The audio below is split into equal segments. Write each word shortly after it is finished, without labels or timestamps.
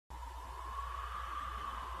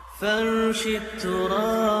فرش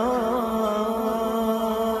التراب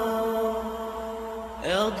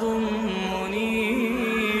يضمني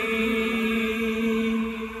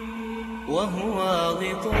وهو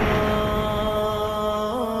غطائي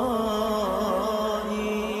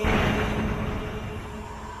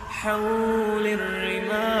حول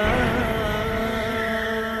الرمال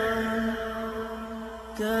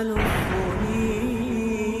تلفني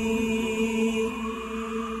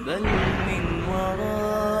بل من ورائي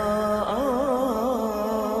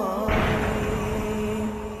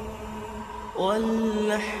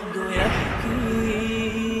واللحد يحكي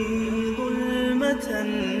ظلمة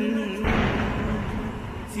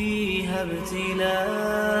فيها ابتلائي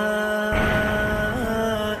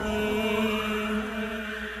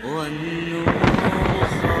والنور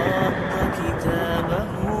خط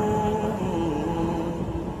كتابه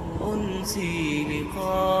أنسي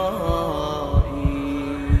لقائي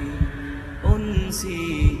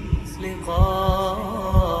أنسي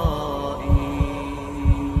لقائي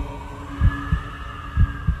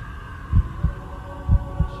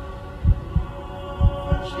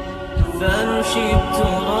فرش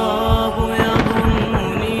التراب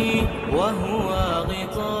يضمني وهو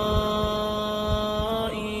غطائي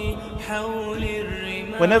حول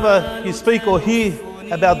الرمال. Whenever you speak or hear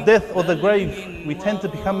about death or the grave, we tend to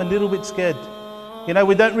become a little bit scared. You know,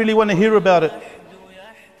 we don't really want to hear about it.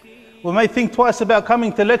 We may think twice about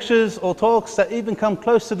coming to lectures or talks that even come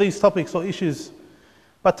close to these topics or issues.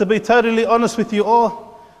 But to be totally honest with you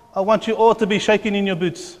all, I want you all to be shaking in your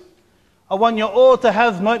boots. I want you all to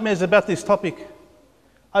have nightmares about this topic.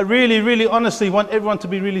 I really honestly want everyone to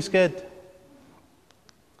be really scared.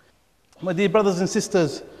 My dear brothers and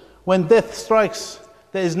sisters, when death strikes,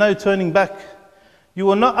 there is no turning back. You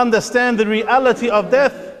will not understand the reality of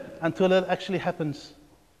death until it actually happens.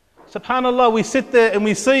 SubhanAllah, we sit there and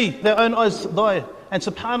we see their own eyes die. And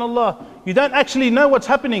SubhanAllah, you don't actually know what's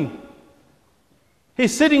happening.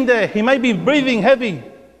 He's sitting there, he may be breathing heavy.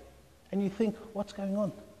 And you think, what's going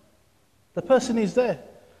on? The person is there.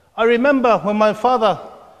 I remember when my father,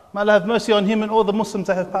 may Allah have mercy on him and all the Muslims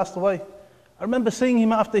that have passed away. I remember seeing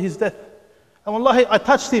him after his death. And wallahi, I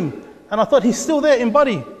touched him and I thought he's still there in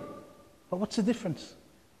body. But what's the difference?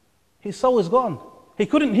 His soul is gone. He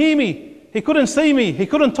couldn't hear me. He couldn't see me. He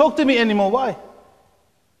couldn't talk to me anymore. Why?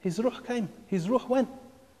 His ruh came. His ruh went.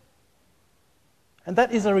 And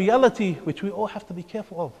that is a reality which we all have to be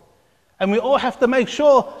careful of. And we all have to make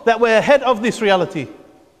sure that we're ahead of this reality.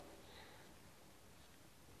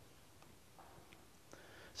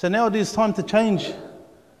 So now it is time to change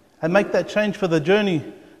and make that change for the journey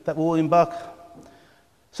that we'll embark.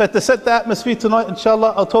 So to set the atmosphere tonight,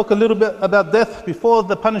 inshallah, I'll talk a little bit about death before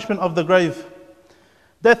the punishment of the grave.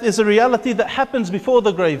 Death is a reality that happens before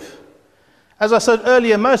the grave. As I said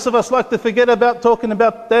earlier, most of us like to forget about talking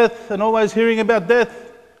about death and always hearing about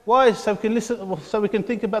death. Why? So we can listen, so we can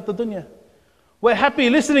think about the dunya. We're happy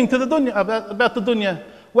listening to the dunya, about the dunya.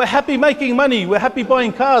 We're happy making money. We're happy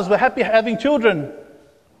buying cars. We're happy having children.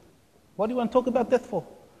 What do you want to talk about death for?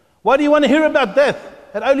 Why do you want to hear about death?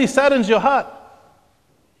 It only saddens your heart.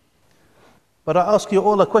 But I ask you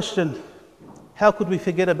all a question. How could we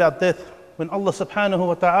forget about death when Allah subhanahu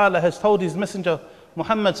wa ta'ala has told His Messenger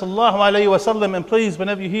Muhammad sallallahu alayhi wa sallam, and please,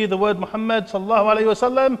 whenever you hear the word Muhammad sallallahu alayhi wa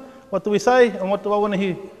sallam, what do we say and what do I want to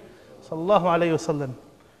hear? Sallallahu alayhi wa sallam.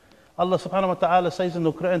 Allah subhanahu wa ta'ala says in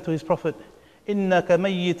the Quran to His Prophet, إِنَّكَ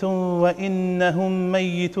مَيِّتٌ وَإِنَّهُمْ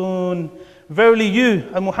مَيِّتُونَ. Verily you,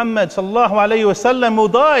 and Muhammad sallallahu alayhi wa sallam, will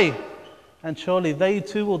die, and surely they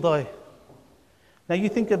too will die. Now you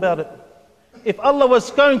think about it. If Allah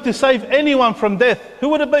was going to save anyone from death, who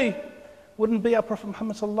would it be? Wouldn't it be our Prophet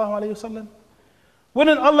Muhammad sallallahu alayhi wa sallam?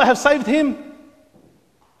 Wouldn't Allah have saved him?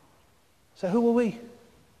 So who are we?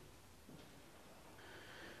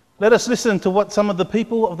 Let us listen to what some of the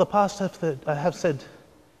people of the past have said.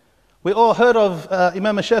 We all heard of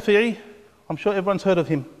Imam al-Shafi'i. I'm sure everyone's heard of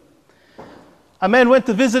him. A man went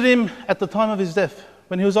to visit him at the time of his death,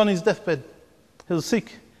 when he was on his deathbed. He was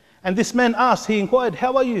sick. And this man asked, he inquired,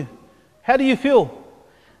 how are you? How do you feel?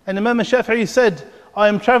 And Imam al-Shafi'i said, I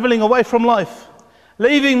am traveling away from life,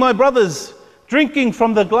 leaving my brothers, drinking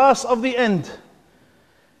from the glass of the end,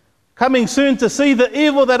 coming soon to see the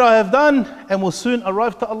evil that I have done, and will soon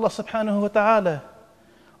arrive to Allah subhanahu wa ta'ala.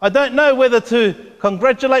 I don't know whether to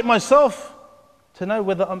congratulate myself, to know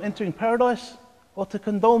whether I'm entering paradise, or to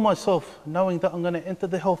condole myself, knowing that I'm going to enter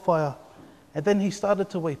the hellfire. And then he started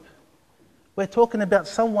to weep. We're talking about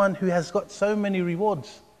someone who has got so many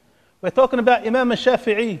rewards. We're talking about Imam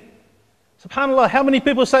al-Shafi'i. SubhanAllah, how many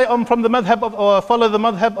people say I'm from the madhab of, or follow the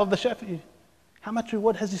madhab of the Shafi'i? How much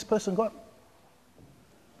reward has this person got?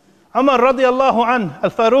 Umar radiallahu an,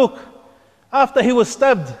 Al-Faruq, after he was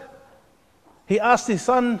stabbed, he asked his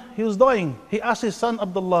son, he was dying, he asked his son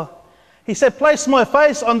Abdullah, he said, place my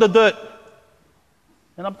face on the dirt.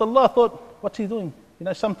 And Abdullah thought, what's he doing? You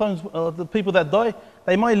know, sometimes the people that die,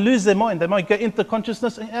 they might lose their mind, they might go into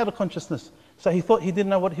consciousness and out of consciousness. So he thought he didn't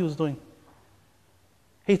know what he was doing.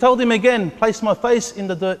 He told him again, place my face in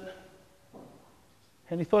the dirt.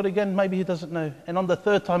 And he thought again, maybe he doesn't know. And on the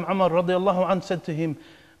third time, Umar radiallahu anh said to him,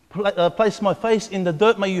 place my face in the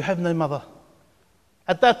dirt, may you have no mother.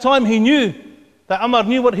 At that time he knew that Umar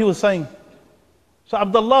knew what he was saying. So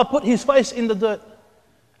Abdullah put his face in the dirt.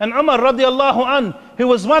 And Umar radiallahu anh, who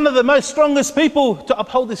was one of the most strongest people to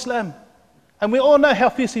uphold Islam. And we all know how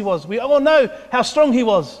fierce he was. We all know how strong he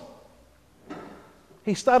was.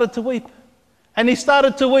 He started to weep. And he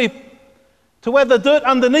started to weep to where the dirt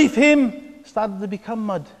underneath him started to become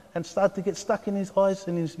mud and started to get stuck in his eyes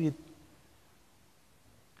and his beard.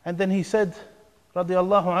 And then he said,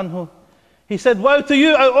 radiallahu anhu, he said, woe to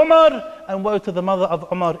you, O Umar, and woe to the mother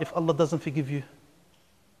of Umar if Allah doesn't forgive you.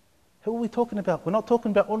 Who are we talking about? We're not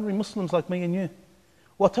talking about ordinary Muslims like me and you.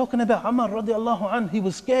 We're talking about Umar radiallahu anhu. He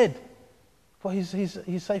was scared for his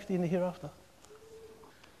safety in the hereafter.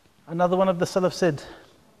 Another one of the Salaf said,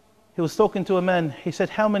 he was talking to a man, he said,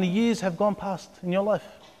 how many years have gone past in your life?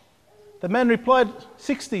 The man replied,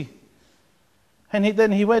 60. And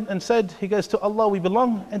then he went and said, he goes, to Allah we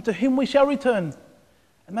belong and to Him we shall return.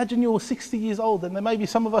 Imagine you were 60 years old, and there may be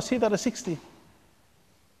some of us here that are 60.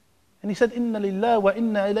 And he said, Inna lillah wa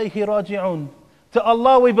inna ilayhi raji'un. To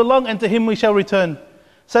Allah we belong and to Him we shall return.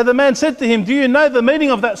 So the man said to him, do you know the meaning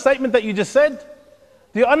of that statement that you just said?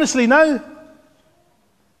 Do you honestly know?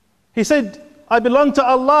 He said, I belong to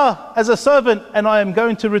Allah as a servant and I am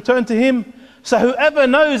going to return to Him. So whoever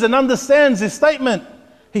knows and understands this statement,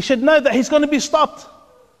 he should know that he's going to be stopped.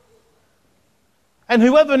 And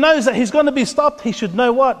whoever knows that he's going to be stopped, he should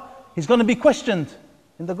know what? He's going to be questioned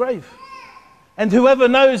in the grave. And whoever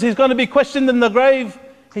knows he's going to be questioned in the grave,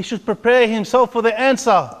 he should prepare himself for the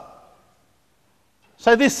answer.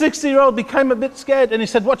 So this 60-year-old became a bit scared and he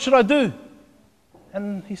said, what should I do?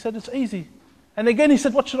 And he said, it's easy. And again he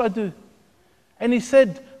said, what should I do? And he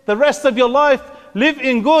said, the rest of your life, live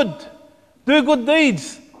in good, do good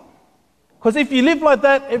deeds. Because if you live like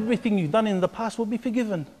that, everything you've done in the past will be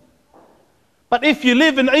forgiven. But if you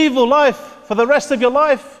live an evil life for the rest of your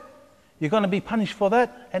life, you're going to be punished for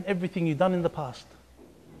that and everything you've done in the past.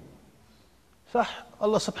 So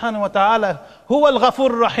Allah subhanahu wa ta'ala, Huwa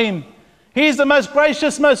al-Ghafur Rahim. He is the most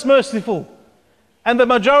gracious, most merciful. And the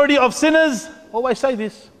majority of sinners always say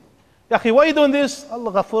this. Yaqi, why are you doing this?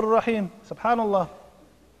 Allah Ghafur Rahim. Subhanallah.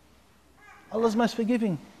 Allah's most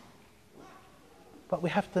forgiving. But we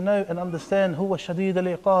have to know and understand Huwa Shadid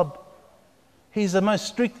al-Iqab. He's the most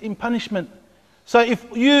strict in punishment. So if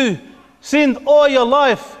you sinned all your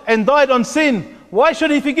life and died on sin, why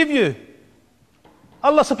should He forgive you?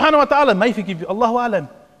 Allah subhanahu wa ta'ala may forgive you, Allahu alam.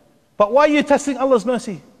 But why are you testing Allah's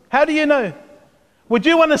mercy? How do you know? Would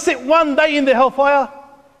you want to sit one day in the hellfire?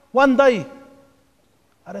 One day?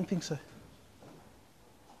 I don't think so.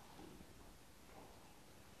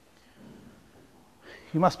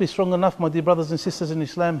 You must be strong enough, my dear brothers and sisters in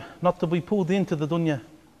Islam, not to be pulled into the dunya.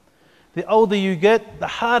 The older you get, the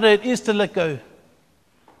harder it is to let go.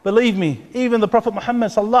 Believe me, even the Prophet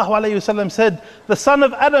Muhammad sallallahu alaihi wasallam said, the son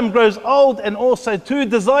of Adam grows old and also two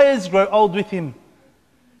desires grow old with him.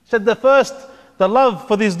 Said the first, the love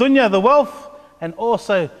for this dunya, the wealth, and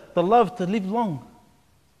also the love to live long.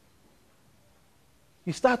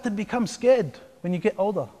 You start to become scared when you get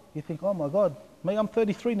older. You think, oh my God, me, I'm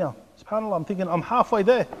 33 now. SubhanAllah, I'm thinking I'm halfway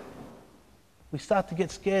there. We start to get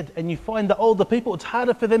scared and you find the older people, it's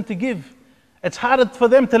harder for them to give. It's harder for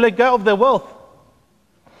them to let go of their wealth.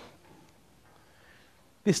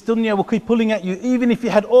 This dunya will keep pulling at you even if you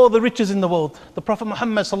had all the riches in the world. The Prophet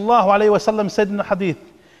Muhammad sallallahu alaihi wasallam said in the hadith,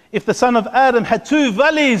 if the son of Adam had 2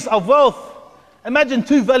 valleys of wealth, imagine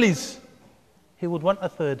 2 valleys, he would want a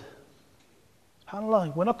third.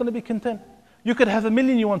 SubhanAllah, we're not going to be content. You could have 1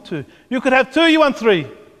 million, you want 2. You could have 2, you want 3.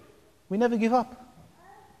 We never give up.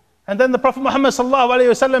 And then the Prophet Muhammad sallallahu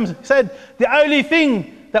alaihi wasallam said, the only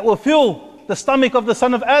thing that will fill the stomach of the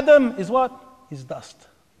son of Adam is what? Is dust.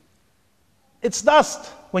 It's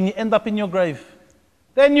dust when you end up in your grave.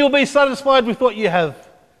 Then you'll be satisfied with what you have.